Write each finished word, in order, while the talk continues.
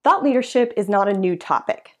Thought leadership is not a new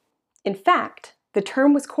topic. In fact, the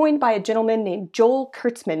term was coined by a gentleman named Joel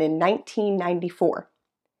Kurtzman in 1994.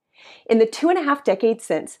 In the 2.5 decades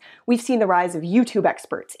since, we've seen the rise of YouTube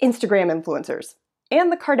experts, Instagram influencers,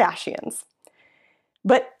 and the Kardashians.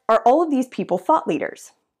 But are all of these people thought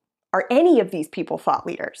leaders? Are any of these people thought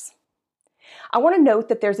leaders? I want to note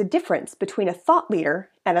that there's a difference between a thought leader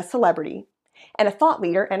and a celebrity, and a thought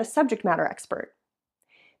leader and a subject matter expert.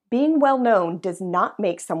 Being well known does not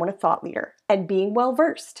make someone a thought leader, and being well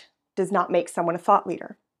versed does not make someone a thought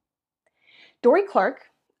leader. Dorie Clark,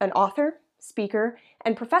 an author, speaker,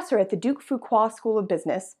 and professor at the Duke Fuqua School of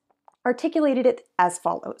Business, articulated it as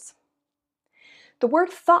follows. The word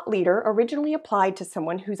thought leader originally applied to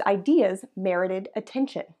someone whose ideas merited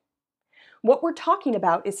attention. What we're talking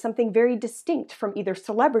about is something very distinct from either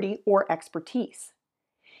celebrity or expertise.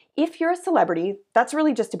 If you're a celebrity, that's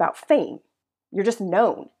really just about fame. You're just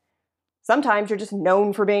known. Sometimes you're just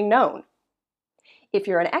known for being known. If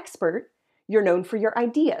you're an expert, you're known for your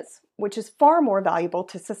ideas, which is far more valuable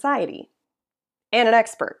to society. And an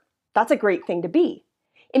expert, that's a great thing to be.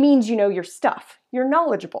 It means you know your stuff, you're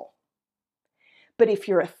knowledgeable. But if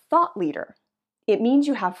you're a thought leader, it means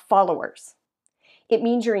you have followers. It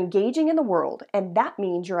means you're engaging in the world, and that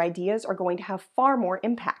means your ideas are going to have far more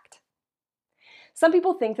impact. Some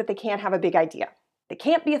people think that they can't have a big idea. They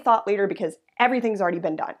can't be a thought leader because everything's already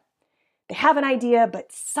been done. They have an idea,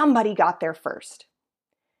 but somebody got there first.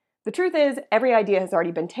 The truth is, every idea has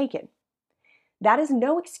already been taken. That is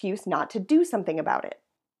no excuse not to do something about it.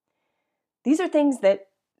 These are things that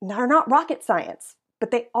are not rocket science,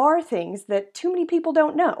 but they are things that too many people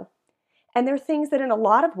don't know. And they're things that in a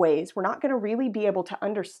lot of ways we're not going to really be able to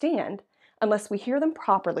understand unless we hear them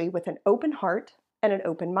properly with an open heart and an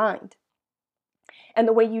open mind. And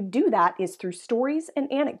the way you do that is through stories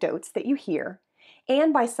and anecdotes that you hear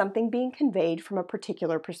and by something being conveyed from a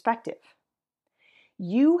particular perspective.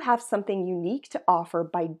 You have something unique to offer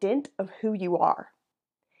by dint of who you are.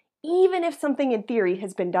 Even if something in theory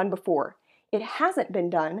has been done before, it hasn't been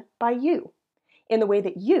done by you in the way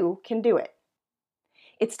that you can do it.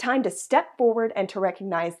 It's time to step forward and to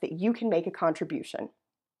recognize that you can make a contribution.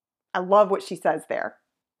 I love what she says there.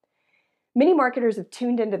 Many marketers have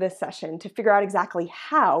tuned into this session to figure out exactly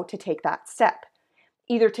how to take that step,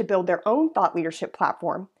 either to build their own thought leadership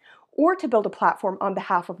platform or to build a platform on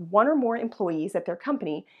behalf of one or more employees at their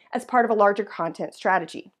company as part of a larger content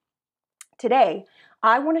strategy. Today,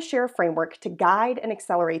 I want to share a framework to guide and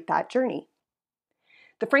accelerate that journey.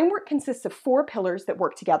 The framework consists of 4 pillars that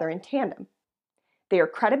work together in tandem. They are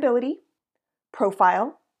credibility,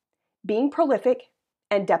 profile, being prolific,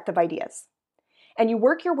 and depth of ideas. And you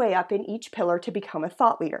work your way up in each pillar to become a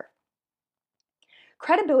thought leader.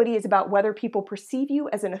 Credibility is about whether people perceive you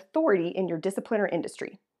as an authority in your discipline or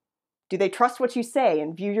industry. Do they trust what you say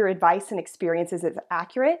and view your advice and experiences as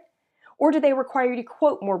accurate? Or do they require you to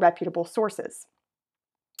quote more reputable sources?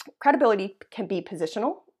 Credibility can be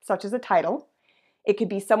positional, such as a title. It could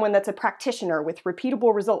be someone that's a practitioner with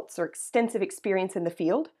repeatable results or extensive experience in the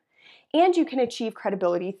field. And you can achieve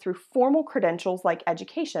credibility through formal credentials like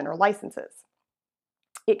education or licenses.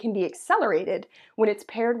 It can be accelerated when it's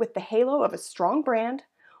paired with the halo of a strong brand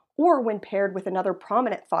or when paired with another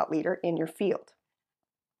prominent thought leader in your field.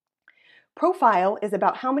 Profile is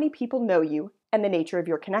about how many people know you and the nature of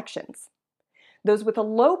your connections. Those with a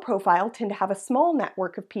low profile tend to have a small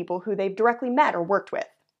network of people who they've directly met or worked with.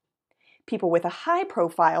 People with a high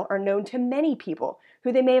profile are known to many people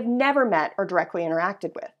who they may have never met or directly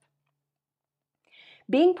interacted with.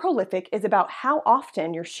 Being prolific is about how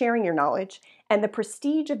often you're sharing your knowledge and the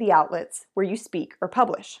prestige of the outlets where you speak or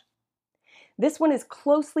publish. This one is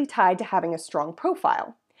closely tied to having a strong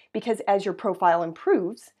profile, because as your profile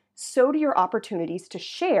improves, so do your opportunities to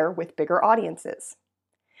share with bigger audiences.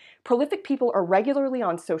 Prolific people are regularly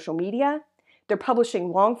on social media. They're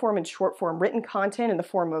publishing long-form and short-form written content in the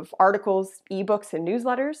form of articles, ebooks, and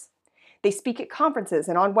newsletters. They speak at conferences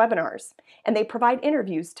and on webinars, and they provide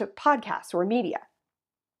interviews to podcasts or media.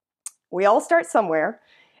 We all start somewhere,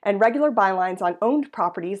 and regular bylines on owned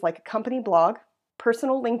properties like a company blog,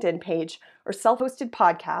 personal LinkedIn page, or self-hosted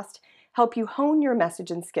podcast help you hone your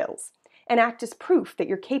message and skills and act as proof that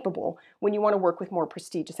you're capable when you want to work with more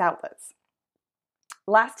prestigious outlets.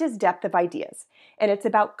 Last is depth of ideas, and it's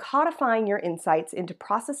about codifying your insights into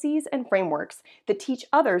processes and frameworks that teach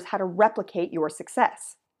others how to replicate your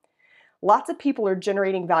success. Lots of people are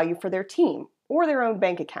generating value for their team or their own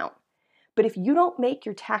bank account. But if you don't make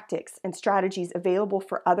your tactics and strategies available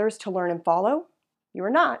for others to learn and follow, you are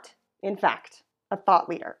not, in fact, a thought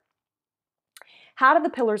leader. How do the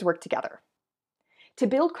pillars work together? To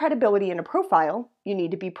build credibility in a profile, you need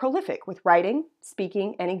to be prolific with writing,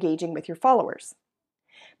 speaking, and engaging with your followers.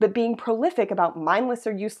 But being prolific about mindless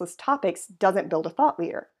or useless topics doesn't build a thought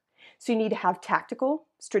leader. So you need to have tactical,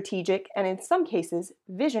 strategic, and in some cases,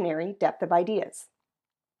 visionary depth of ideas.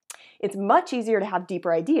 It's much easier to have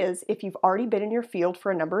deeper ideas if you've already been in your field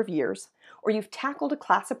for a number of years, or you've tackled a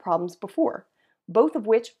class of problems before, both of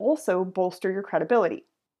which also bolster your credibility.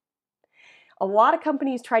 A lot of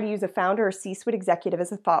companies try to use a founder or C-suite executive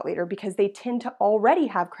as a thought leader because they tend to already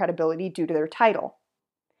have credibility due to their title.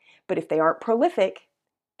 But if they aren't prolific,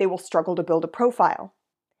 they will struggle to build a profile.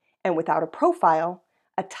 And without a profile,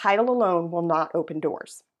 a title alone will not open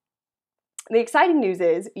doors. The exciting news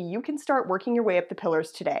is you can start working your way up the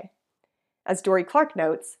pillars today. As Dory Clark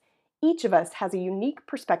notes, each of us has a unique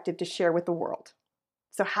perspective to share with the world.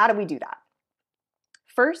 So how do we do that?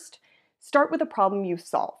 First, start with a problem you've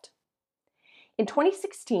solved. In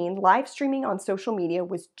 2016, live streaming on social media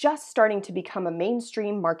was just starting to become a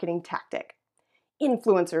mainstream marketing tactic.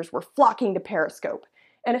 Influencers were flocking to Periscope,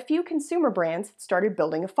 and a few consumer brands had started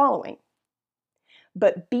building a following.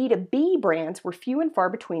 But B2B brands were few and far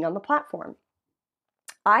between on the platform.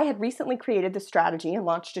 I had recently created the strategy and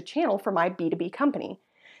launched a channel for my B2B company,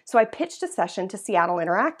 so I pitched a session to Seattle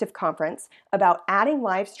Interactive Conference about adding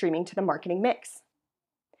live streaming to the marketing mix.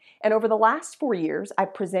 And over the last 4 years,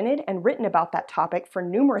 I've presented and written about that topic for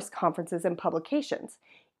numerous conferences and publications,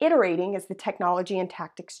 iterating as the technology and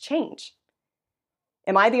tactics change.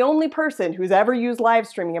 Am I the only person who's ever used live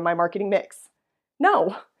streaming in my marketing mix?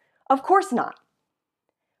 No, of course not.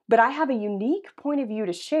 But I have a unique point of view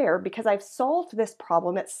to share because I've solved this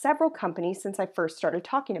problem at several companies since I first started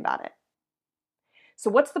talking about it.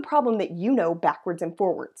 So what's the problem that you know backwards and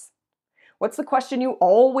forwards? What's the question you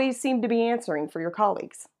always seem to be answering for your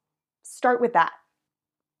colleagues? Start with that.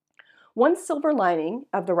 One silver lining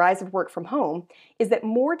of the rise of work from home is that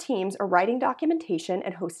more teams are writing documentation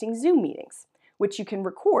and hosting Zoom meetings, which you can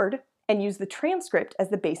record and use the transcript as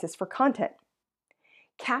the basis for content.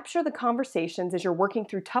 Capture the conversations as you're working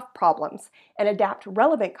through tough problems and adapt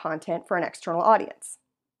relevant content for an external audience.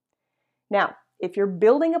 Now, if you're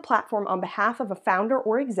building a platform on behalf of a founder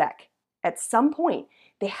or exec, at some point,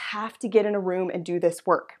 they have to get in a room and do this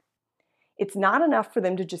work. It's not enough for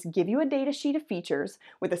them to just give you a data sheet of features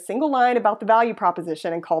with a single line about the value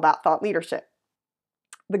proposition and call that thought leadership.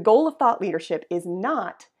 The goal of thought leadership is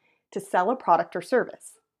not to sell a product or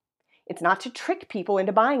service. It's not to trick people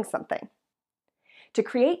into buying something. To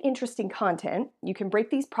create interesting content, you can break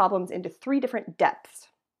these problems into 3 different depths: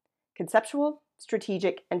 conceptual,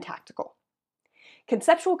 strategic, and tactical.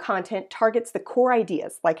 Conceptual content targets the core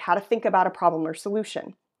ideas, like how to think about a problem or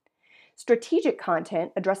solution. Strategic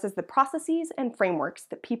content addresses the processes and frameworks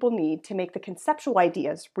that people need to make the conceptual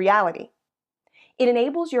ideas reality. It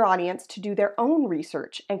enables your audience to do their own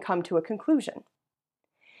research and come to a conclusion.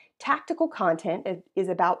 Tactical content is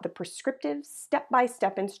about the prescriptive,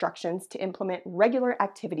 step-by-step instructions to implement regular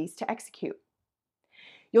activities to execute.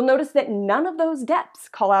 You'll notice that none of those depths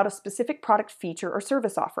call out a specific product feature or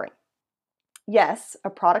service offering. Yes,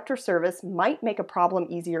 a product or service might make a problem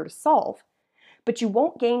easier to solve, but you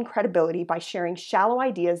won't gain credibility by sharing shallow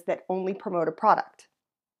ideas that only promote a product.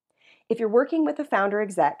 If you're working with a founder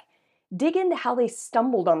exec, dig into how they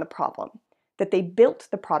stumbled on the problem that they built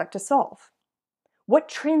the product to solve. What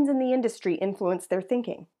trends in the industry influenced their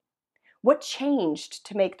thinking? What changed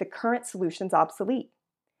to make the current solutions obsolete?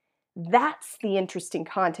 That's the interesting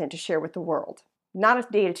content to share with the world, not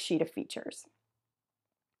a data sheet of features.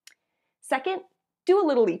 Second, do a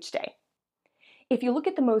little each day. If you look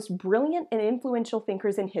at the most brilliant and influential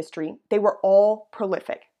thinkers in history, they were all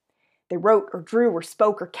prolific. They wrote or drew or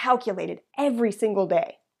spoke or calculated every single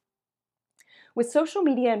day. With social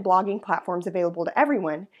media and blogging platforms available to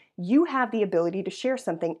everyone, you have the ability to share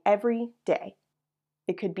something every day.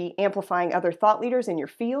 It could be amplifying other thought leaders in your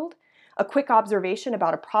field, a quick observation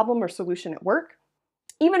about a problem or solution at work,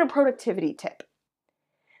 even a productivity tip.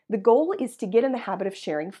 The goal is to get in the habit of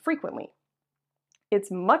sharing frequently. It's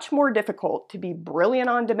much more difficult to be brilliant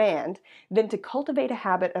on demand than to cultivate a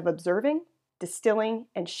habit of observing, distilling,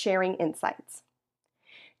 and sharing insights.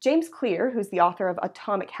 James Clear, who's the author of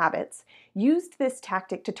Atomic Habits, used this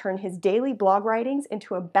tactic to turn his daily blog writings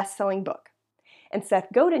into a best-selling book. And Seth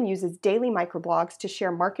Godin uses daily microblogs to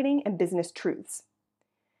share marketing and business truths.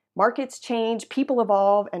 Markets change, people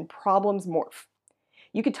evolve, and problems morph.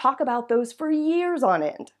 You could talk about those for years on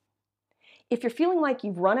end. If you're feeling like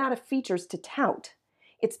you've run out of features to tout,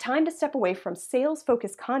 it's time to step away from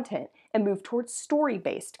sales-focused content and move towards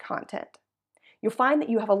story-based content. You'll find that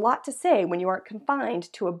you have a lot to say when you aren't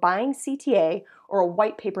confined to a buying CTA or a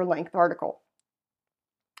white paper length article.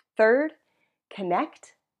 Third,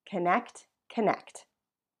 Connect, connect, connect.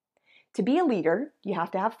 To be a leader, you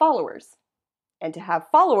have to have followers. And to have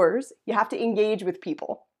followers, you have to engage with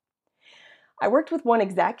people. I worked with one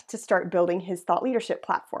exec to start building his thought leadership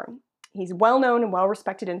platform. He's well known and well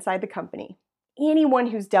respected inside the company. Anyone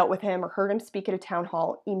who's dealt with him or heard him speak at a town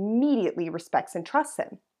hall immediately respects and trusts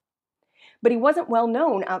him. But he wasn't well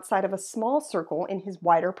known outside of a small circle in his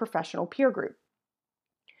wider professional peer group.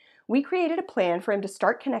 We created a plan for him to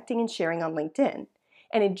start connecting and sharing on LinkedIn,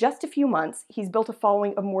 and in just a few months, he's built a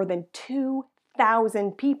following of more than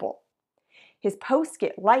 2,000 people. His posts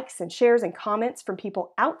get likes and shares and comments from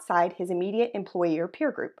people outside his immediate employee or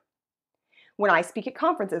peer group. When I speak at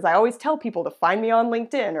conferences, I always tell people to find me on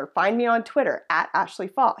LinkedIn or find me on Twitter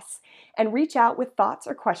 @AshleyFoss and reach out with thoughts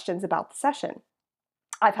or questions about the session.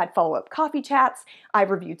 I've had follow-up coffee chats,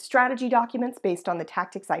 I've reviewed strategy documents based on the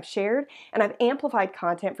tactics I've shared, and I've amplified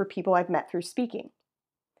content for people I've met through speaking.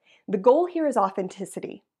 The goal here is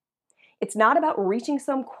authenticity. It's not about reaching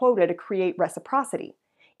some quota to create reciprocity.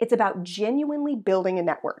 It's about genuinely building a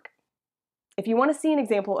network. If you want to see an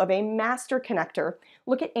example of a master connector,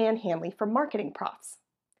 look at Ann Hanley from Marketing Profs.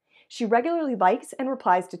 She regularly likes and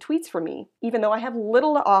replies to tweets from me, even though I have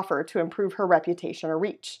little to offer to improve her reputation or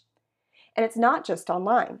reach. And it's not just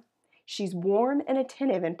online. She's warm and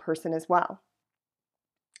attentive in person as well.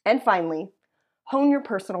 And finally, hone your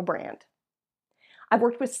personal brand. I've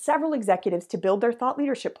worked with several executives to build their thought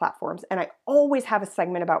leadership platforms, and I always have a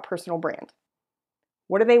segment about personal brand.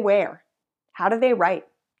 What do they wear? How do they write?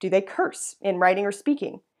 Do they curse in writing or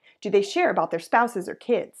speaking? Do they share about their spouses or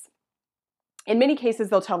kids? In many cases,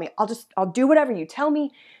 they'll tell me, I'll do whatever you tell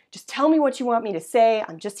me. Just tell me what you want me to say.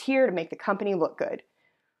 I'm just here to make the company look good.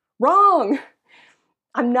 Wrong!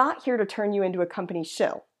 I'm not here to turn you into a company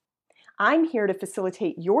shill. I'm here to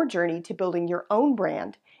facilitate your journey to building your own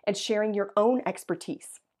brand and sharing your own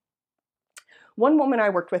expertise. One woman I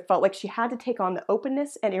worked with felt like she had to take on the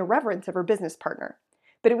openness and irreverence of her business partner,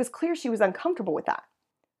 but it was clear she was uncomfortable with that.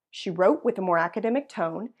 She wrote with a more academic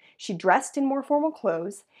tone, she dressed in more formal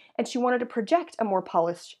clothes, and she wanted to project a more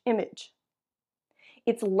polished image.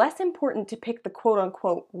 It's less important to pick the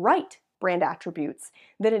quote-unquote right brand attributes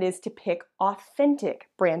than it is to pick authentic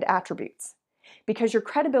brand attributes, because your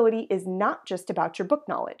credibility is not just about your book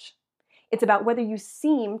knowledge. It's about whether you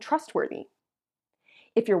seem trustworthy.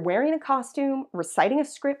 If you're wearing a costume, reciting a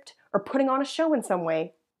script, or putting on a show in some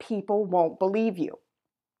way, people won't believe you.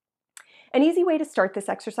 An easy way to start this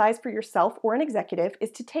exercise for yourself or an executive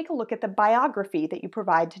is to take a look at the biography that you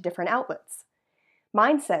provide to different outlets.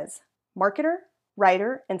 Mine says, marketer,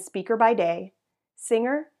 writer, and speaker by day,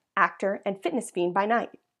 singer, actor, and fitness fiend by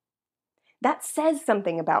night. That says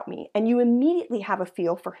something about me, and you immediately have a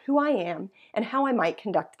feel for who I am and how I might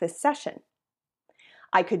conduct this session.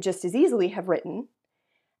 I could just as easily have written,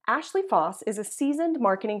 Ashley Foss is a seasoned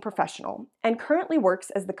marketing professional and currently works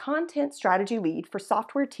as the content strategy lead for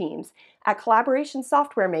software teams at collaboration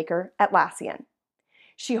software maker Atlassian.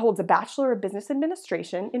 She holds a Bachelor of Business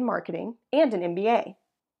Administration in Marketing and an MBA.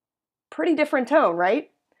 Pretty different tone, right?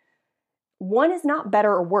 One is not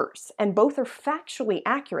better or worse, and both are factually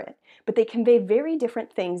accurate, but they convey very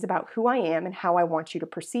different things about who I am and how I want you to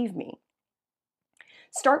perceive me.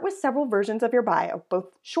 Start with several versions of your bio, both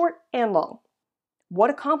short and long. What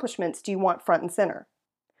accomplishments do you want front and center?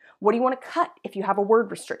 What do you want to cut if you have a word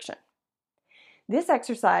restriction? This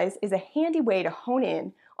exercise is a handy way to hone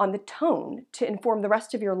in on the tone to inform the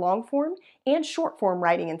rest of your long form and short form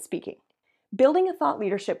writing and speaking. Building a thought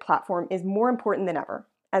leadership platform is more important than ever,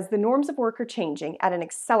 as the norms of work are changing at an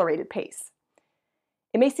accelerated pace.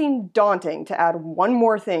 It may seem daunting to add one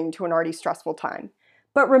more thing to an already stressful time,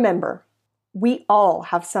 but remember, we all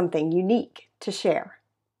have something unique to share.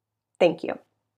 Thank you.